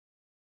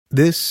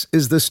This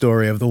is the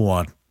story of the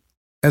one.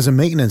 As a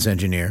maintenance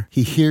engineer,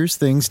 he hears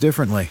things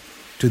differently.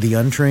 To the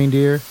untrained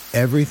ear,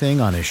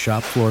 everything on his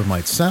shop floor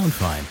might sound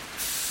fine,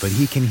 but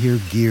he can hear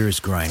gears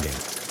grinding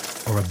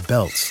or a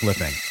belt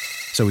slipping.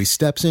 So he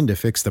steps in to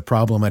fix the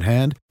problem at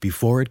hand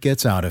before it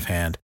gets out of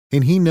hand.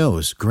 And he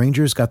knows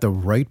Grainger's got the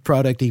right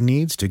product he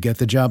needs to get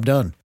the job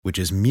done, which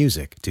is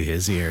music to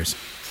his ears.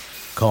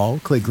 Call,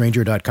 click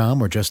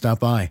Grainger.com, or just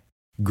stop by.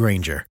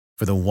 Grainger,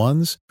 for the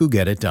ones who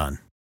get it done.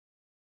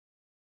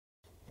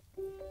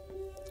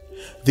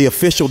 The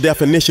official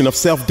definition of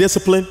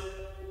self-discipline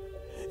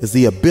is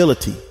the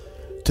ability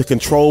to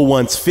control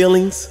one's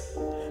feelings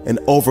and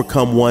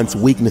overcome one's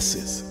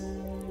weaknesses.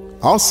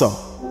 Also,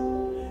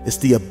 it's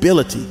the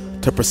ability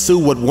to pursue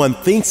what one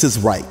thinks is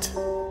right,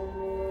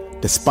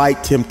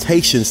 despite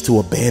temptations to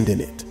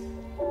abandon it.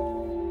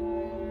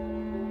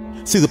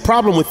 See, the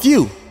problem with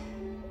you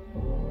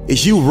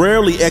is you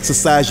rarely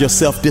exercise your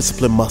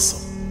self-discipline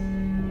muscle.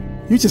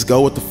 You just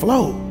go with the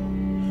flow.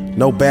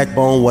 No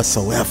backbone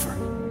whatsoever.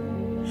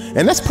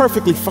 And that's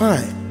perfectly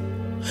fine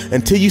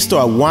until you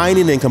start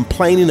whining and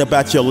complaining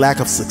about your lack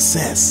of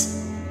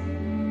success.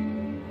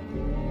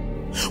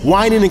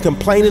 Whining and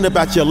complaining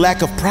about your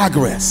lack of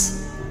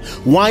progress.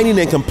 Whining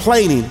and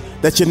complaining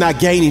that you're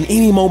not gaining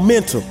any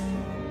momentum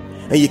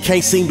and you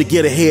can't seem to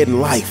get ahead in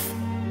life.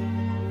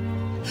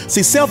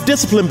 See,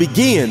 self-discipline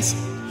begins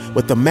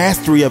with the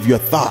mastery of your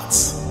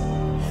thoughts.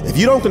 If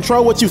you don't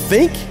control what you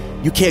think,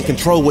 you can't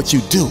control what you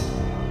do.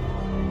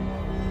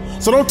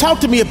 So don't talk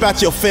to me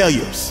about your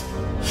failures.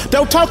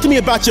 Don't talk to me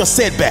about your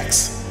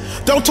setbacks.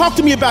 Don't talk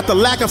to me about the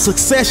lack of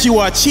success you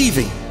are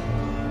achieving,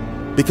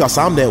 because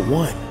I'm that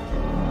one.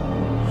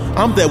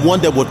 I'm that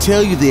one that will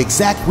tell you the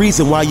exact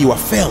reason why you are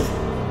failing.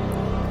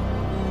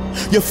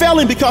 You're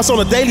failing because on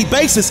a daily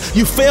basis,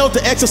 you fail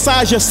to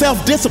exercise your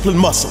self-discipline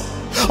muscle.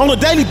 On a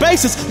daily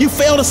basis, you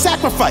fail to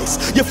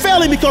sacrifice. You're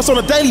failing because on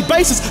a daily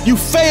basis, you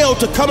fail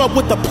to come up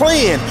with a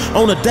plan.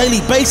 On a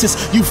daily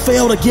basis, you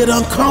fail to get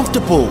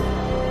uncomfortable.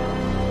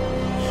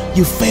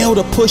 You fail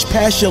to push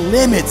past your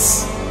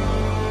limits.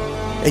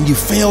 And you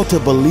fail to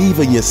believe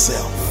in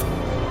yourself.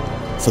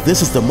 So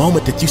this is the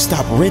moment that you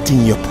stop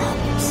renting your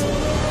problems.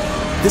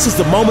 This is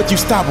the moment you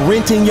stop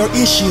renting your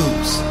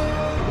issues.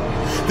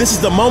 This is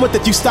the moment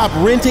that you stop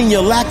renting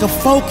your lack of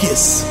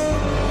focus.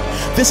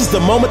 This is the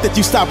moment that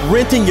you stop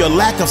renting your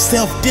lack of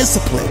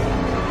self-discipline.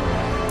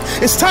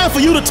 It's time for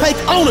you to take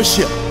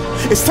ownership.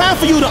 It's time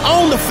for you to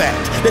own the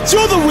fact that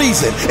you're the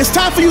reason. It's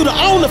time for you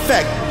to own the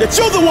fact that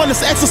you're the one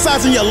that's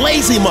exercising your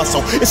lazy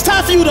muscle. It's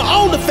time for you to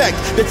own the fact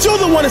that you're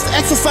the one that's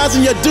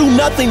exercising your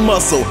do-nothing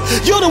muscle.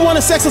 You're the one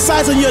that's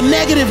exercising your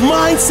negative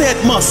mindset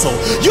muscle.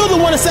 You're the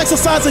one that's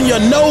exercising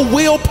your no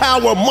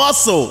willpower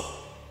muscle.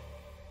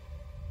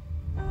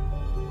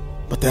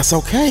 But that's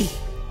okay,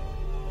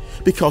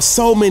 because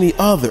so many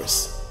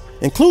others,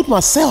 including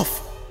myself,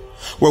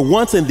 were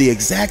once in the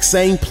exact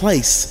same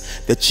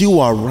place that you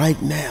are right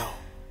now.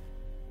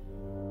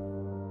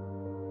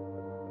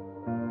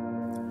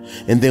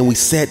 And then we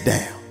sat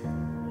down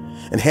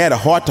and had a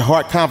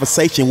heart-to-heart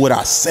conversation with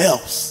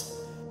ourselves.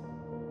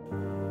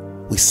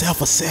 We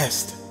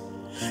self-assessed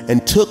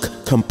and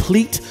took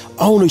complete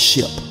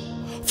ownership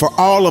for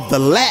all of the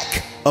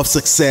lack of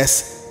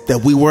success that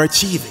we were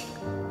achieving.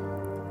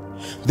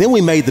 Then we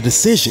made the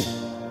decision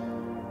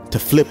to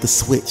flip the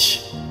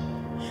switch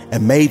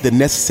and made the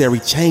necessary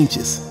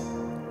changes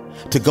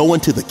to go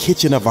into the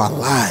kitchen of our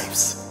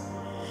lives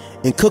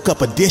and cook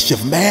up a dish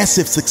of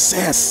massive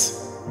success.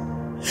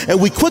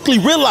 And we quickly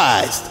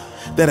realized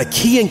that a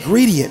key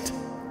ingredient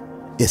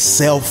is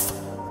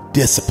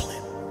self-discipline.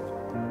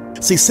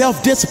 See,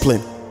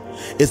 self-discipline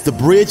is the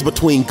bridge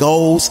between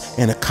goals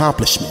and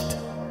accomplishment.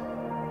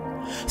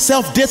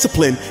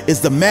 Self-discipline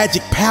is the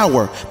magic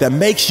power that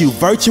makes you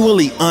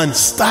virtually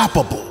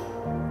unstoppable.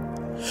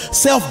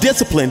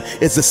 Self-discipline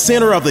is the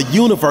center of the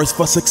universe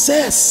for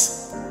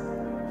success.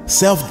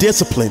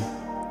 Self-discipline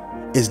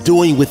is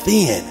doing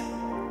within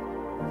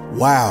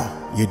while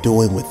you're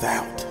doing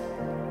without.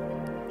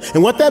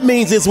 And what that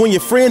means is when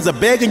your friends are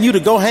begging you to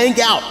go hang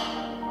out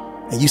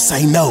and you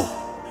say no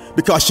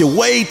because you're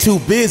way too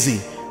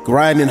busy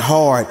grinding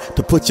hard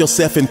to put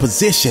yourself in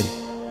position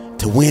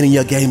to win in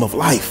your game of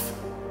life.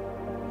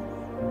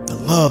 I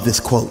love this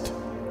quote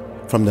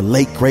from the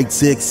late great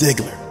Zig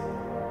Ziglar.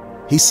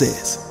 He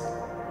says,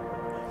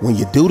 when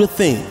you do the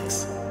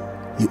things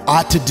you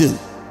ought to do,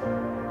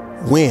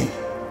 when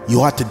you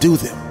ought to do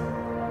them,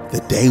 the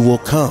day will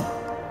come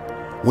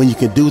when you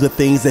can do the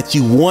things that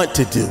you want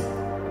to do,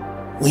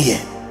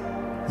 when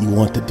you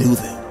want to do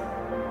them.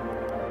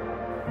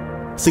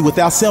 See,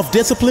 without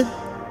self-discipline,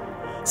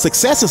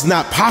 success is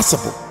not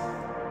possible,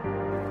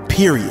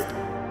 period.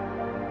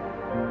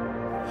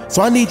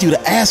 So I need you to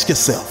ask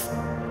yourself,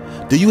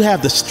 do you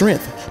have the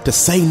strength to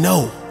say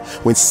no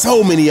when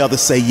so many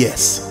others say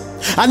yes?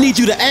 I need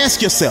you to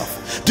ask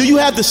yourself, do you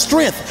have the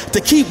strength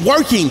to keep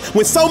working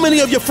when so many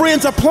of your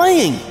friends are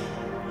playing?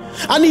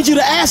 I need you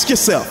to ask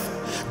yourself,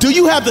 do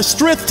you have the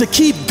strength to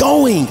keep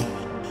going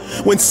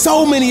when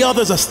so many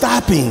others are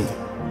stopping?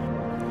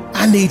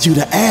 I need you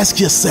to ask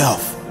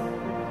yourself,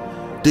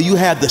 Do you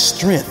have the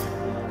strength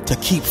to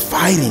keep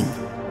fighting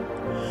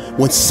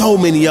when so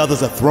many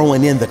others are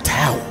throwing in the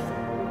towel?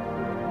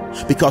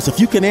 Because if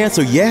you can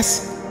answer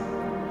yes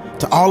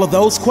to all of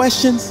those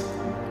questions,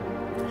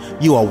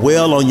 you are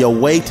well on your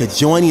way to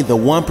joining the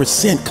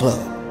 1%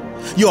 Club.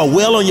 You are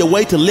well on your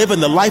way to living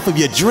the life of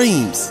your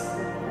dreams.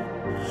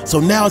 So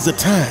now is the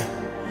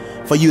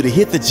time for you to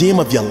hit the gym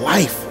of your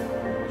life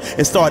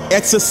and start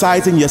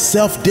exercising your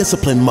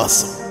self-discipline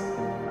muscle.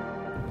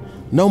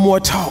 No more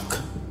talk,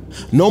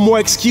 no more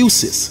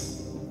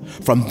excuses.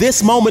 From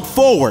this moment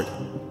forward,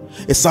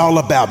 it's all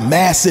about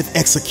massive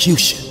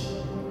execution.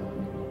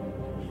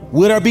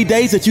 Will there be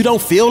days that you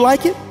don't feel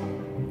like it?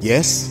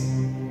 Yes.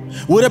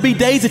 Will there be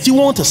days that you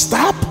want to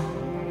stop?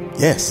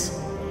 Yes.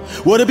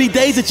 Will there be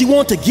days that you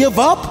want to give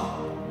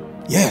up?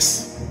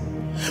 Yes.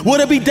 Will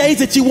there be days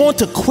that you want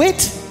to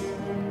quit?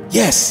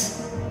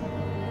 Yes.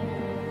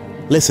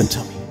 Listen to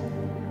me.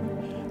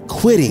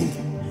 Quitting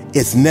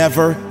is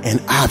never an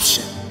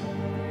option.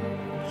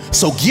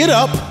 So get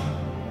up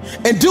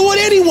and do it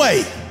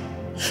anyway.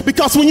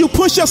 Because when you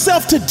push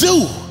yourself to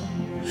do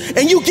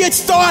and you get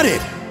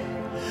started,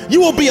 you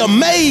will be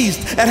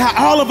amazed at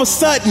how all of a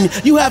sudden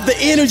you have the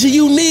energy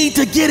you need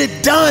to get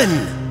it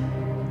done.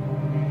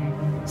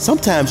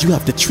 Sometimes you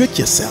have to trick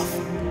yourself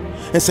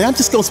and say, I'm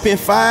just going to spend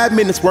 5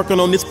 minutes working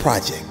on this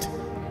project.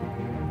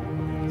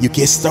 You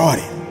get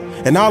started,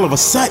 and all of a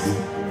sudden,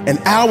 an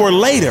hour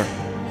later,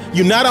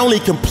 you not only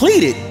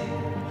complete it,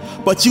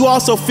 but you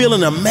also feel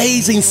an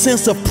amazing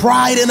sense of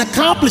pride and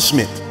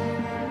accomplishment.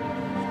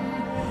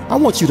 I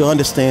want you to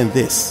understand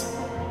this.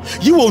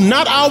 You will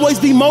not always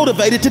be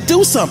motivated to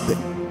do something.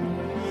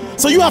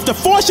 So you have to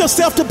force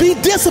yourself to be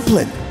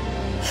disciplined,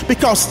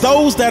 because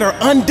those that are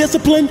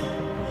undisciplined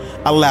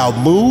allow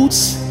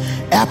moods,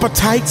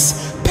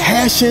 appetites,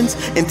 passions,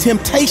 and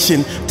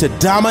temptation to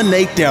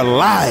dominate their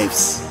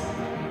lives.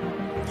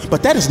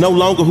 But that is no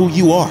longer who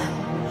you are,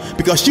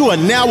 because you are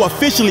now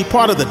officially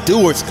part of the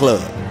Doers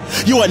Club.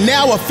 You are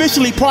now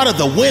officially part of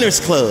the Winners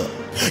Club.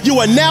 You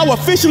are now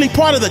officially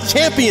part of the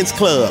Champions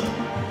Club.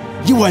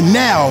 You are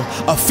now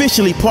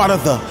officially part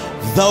of the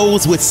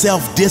Those with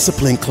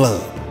Self-Discipline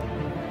Club.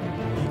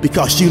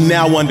 Because you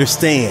now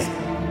understand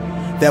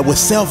that with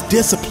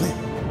self-discipline,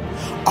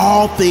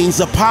 all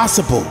things are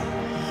possible.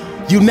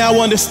 You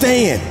now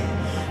understand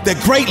that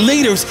great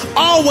leaders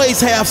always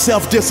have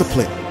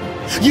self-discipline.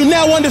 You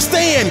now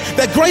understand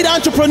that great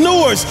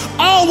entrepreneurs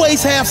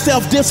always have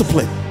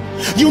self-discipline.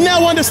 You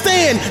now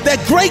understand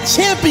that great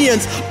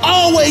champions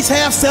always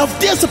have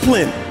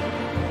self-discipline.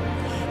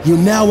 You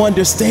now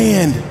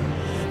understand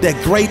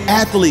that great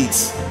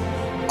athletes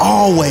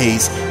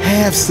always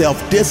have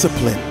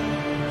self-discipline,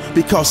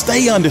 because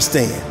they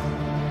understand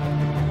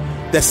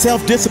that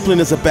self-discipline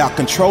is about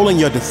controlling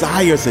your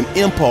desires and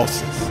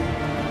impulses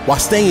while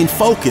staying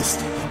focused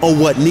on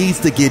what needs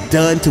to get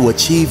done to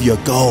achieve your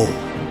goal.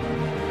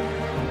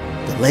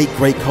 The late,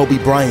 great Kobe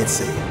Bryant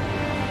said,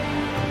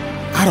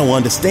 I don't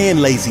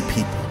understand lazy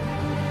people.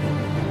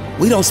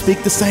 We don't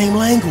speak the same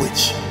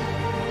language.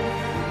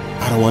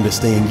 I don't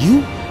understand you,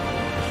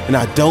 and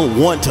I don't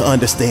want to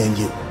understand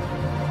you.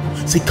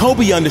 See,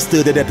 Kobe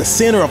understood that at the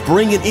center of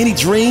bringing any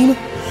dream,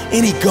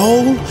 any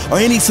goal, or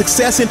any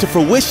success into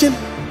fruition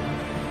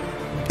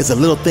is a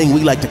little thing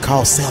we like to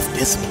call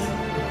self-discipline.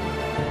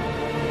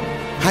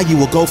 How you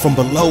will go from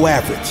below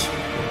average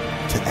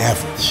to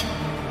average,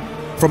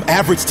 from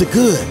average to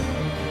good,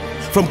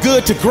 from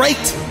good to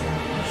great,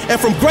 and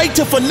from great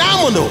to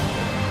phenomenal.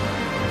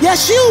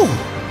 Yes, you,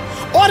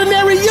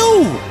 ordinary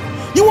you.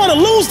 You want to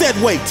lose that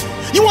weight.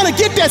 You want to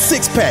get that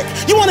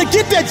six-pack. You want to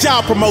get that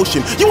job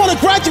promotion. You want to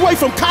graduate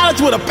from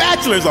college with a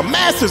bachelor's, a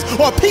master's,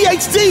 or a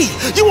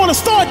PhD. You want to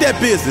start that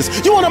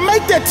business. You want to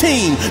make that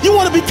team. You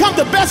want to become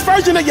the best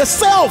version of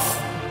yourself.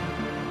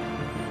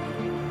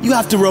 You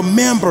have to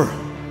remember,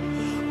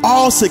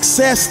 all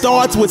success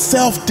starts with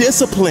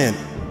self-discipline.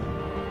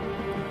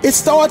 It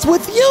starts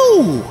with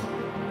you.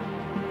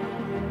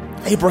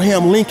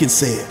 Abraham Lincoln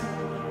said,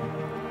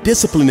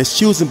 discipline is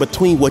choosing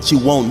between what you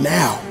want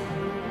now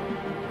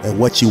and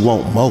what you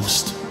want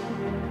most.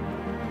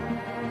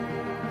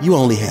 You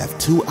only have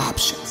two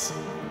options.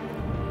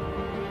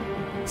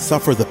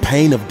 Suffer the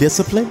pain of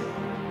discipline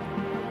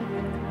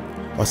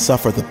or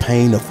suffer the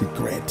pain of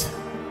regret.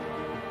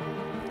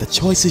 The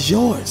choice is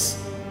yours.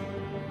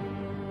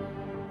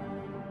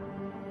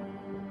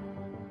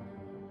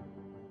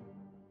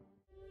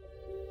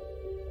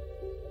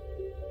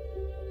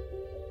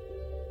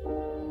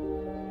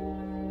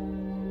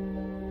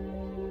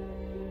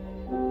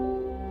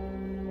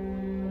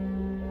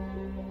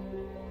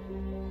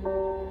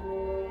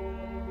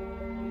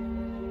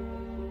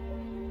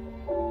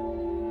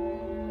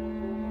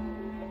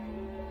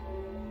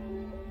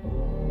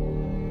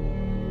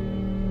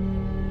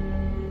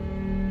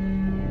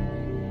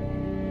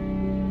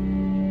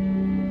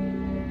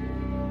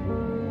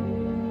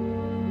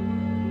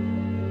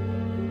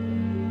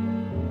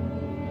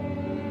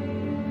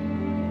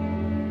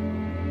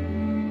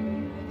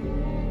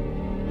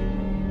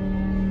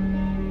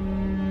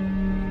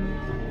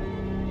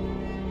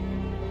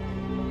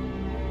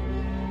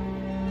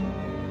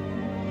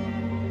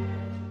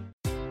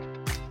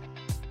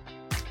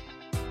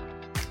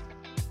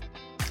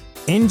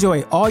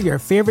 Enjoy all your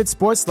favorite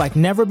sports like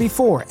never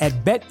before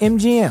at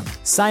BetMGM.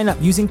 Sign up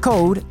using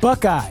code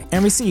Buckeye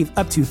and receive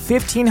up to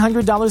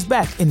 $1,500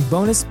 back in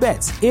bonus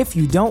bets if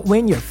you don't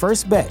win your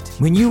first bet.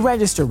 When you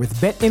register with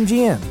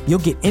BetMGM, you'll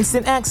get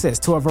instant access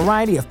to a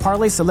variety of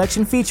parlay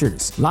selection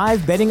features,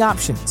 live betting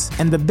options,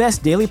 and the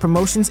best daily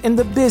promotions in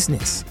the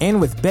business.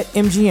 And with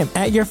BetMGM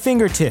at your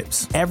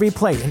fingertips, every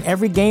play and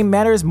every game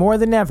matters more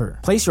than ever.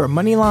 Place your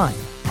money line,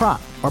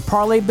 prop, or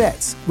parlay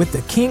bets with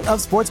the king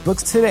of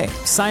sportsbooks today.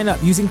 Sign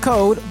up using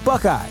code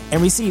Buckeye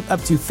and receive up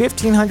to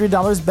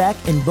 $1,500 back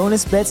in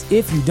bonus bets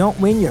if you don't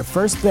win your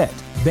first bet.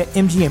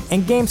 BetMGM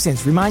and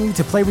GameSense remind you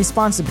to play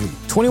responsibly.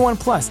 21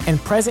 plus and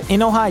present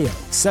in Ohio,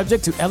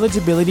 subject to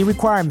eligibility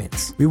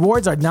requirements.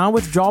 Rewards are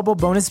non-withdrawable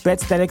bonus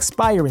bets that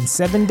expire in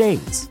 7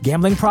 days.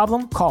 Gambling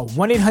problem? Call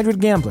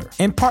 1-800-GAMBLER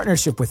in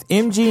partnership with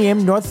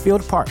MGM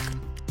Northfield Park.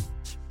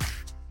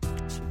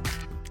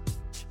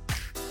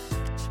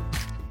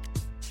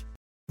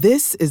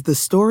 This is the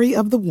story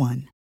of the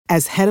one.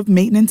 As head of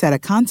maintenance at a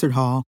concert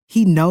hall,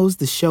 he knows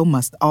the show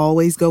must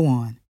always go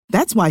on.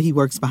 That's why he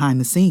works behind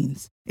the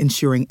scenes,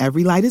 ensuring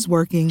every light is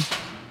working,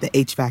 the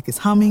HVAC is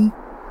humming,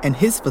 and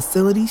his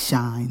facility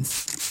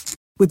shines.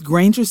 With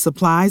Grainger's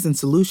supplies and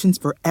solutions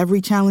for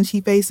every challenge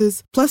he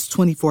faces, plus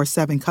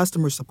 24/7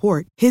 customer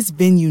support, his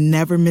venue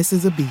never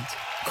misses a beat.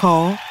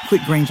 Call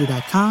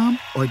quickgrainger.com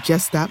or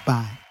just stop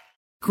by.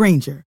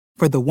 Grainger,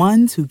 for the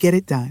ones who get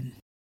it done.